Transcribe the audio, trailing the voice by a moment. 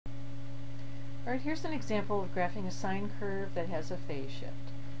Alright, here's an example of graphing a sine curve that has a phase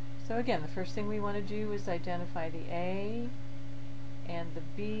shift. So again, the first thing we want to do is identify the A and the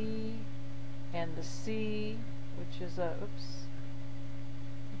B and the C, which is a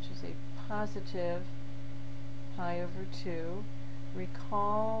positive pi over 2.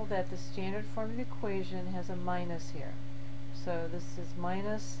 Recall that the standard form of the equation has a minus here. So this is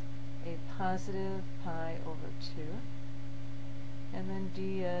minus a positive pi over 2. And then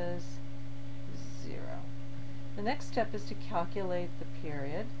D is 0. The next step is to calculate the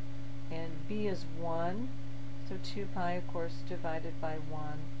period, and B is 1, so 2 pi, of course, divided by 1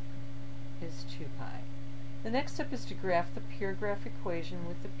 is 2 pi. The next step is to graph the pure graph equation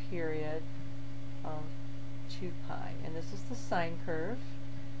with the period of 2 pi, and this is the sine curve.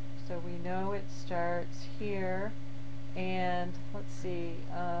 So we know it starts here, and let's see,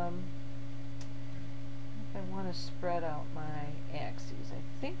 if I want to spread out my axes. I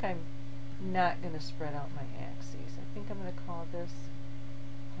think I'm not going to spread out my axes. I think I'm going to call this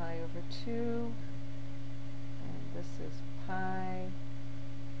pi over 2, and this is pi,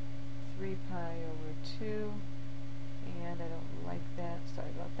 3 pi over 2, and I don't like that,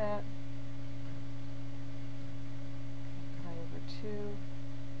 sorry about that. Pi over 2,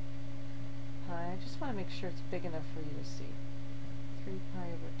 pi, I just want to make sure it's big enough for you to see. 3 pi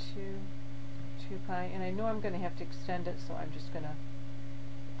over 2, 2 pi, and I know I'm going to have to extend it, so I'm just going to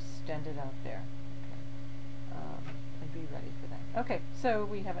extend it out there. Okay. And be ready for that. Okay, so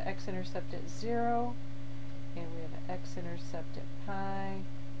we have an x-intercept at 0, and we have an x-intercept at pi,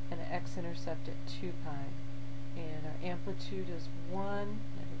 and an x-intercept at 2 pi. And our amplitude is 1.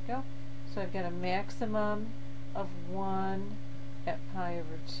 There we go. So I've got a maximum of 1 at pi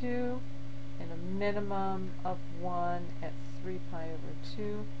over 2, and a minimum of 1 at 3 pi over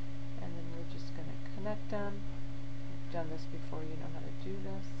 2, and then we're just going to connect them. We've done this before, you know how to do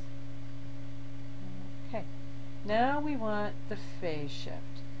this. Okay, now we want the phase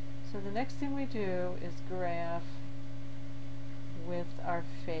shift. So the next thing we do is graph with our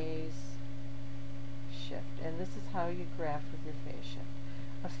phase shift, and this is how you graph with your phase shift.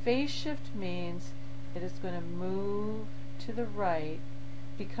 A phase shift means it is going to move to the right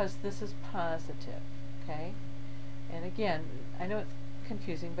because this is positive, okay? And again, I know it's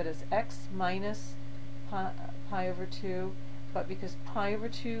confusing, but it's x minus pi over 2, but because pi over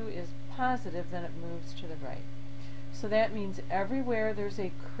 2 is positive, then it moves to the right. So that means everywhere there's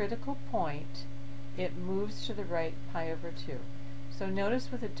a critical point, it moves to the right pi over 2. So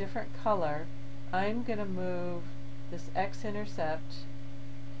notice with a different color, I'm going to move this x-intercept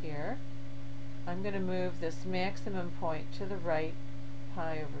here. I'm going to move this maximum point to the right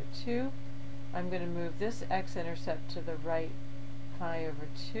pi over 2. I'm going to move this x-intercept to the right pi over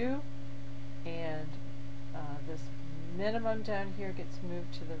 2, and this minimum down here gets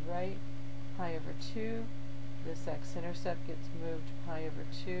moved to the right pi over 2. This x-intercept gets moved pi over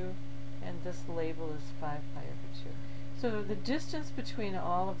 2, and this label is 5 pi over 2. So the distance between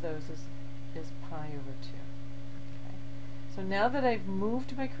all of those is pi over 2. Okay. So now that I've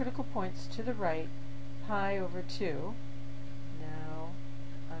moved my critical points to the right pi over 2, now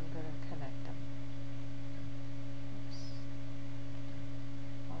I'm going to connect them. Oops.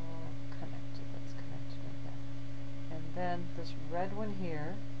 All connected. That's connected like that. And then this red one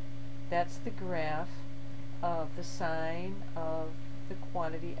here, that's the graph of the sine of the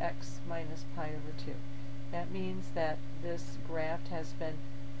quantity x minus pi over 2. That means that this graph has been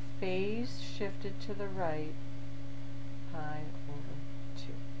phase shifted to the right pi over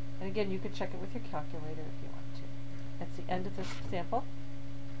 2. And again, you could check it with your calculator if you want to. That's the end of this example.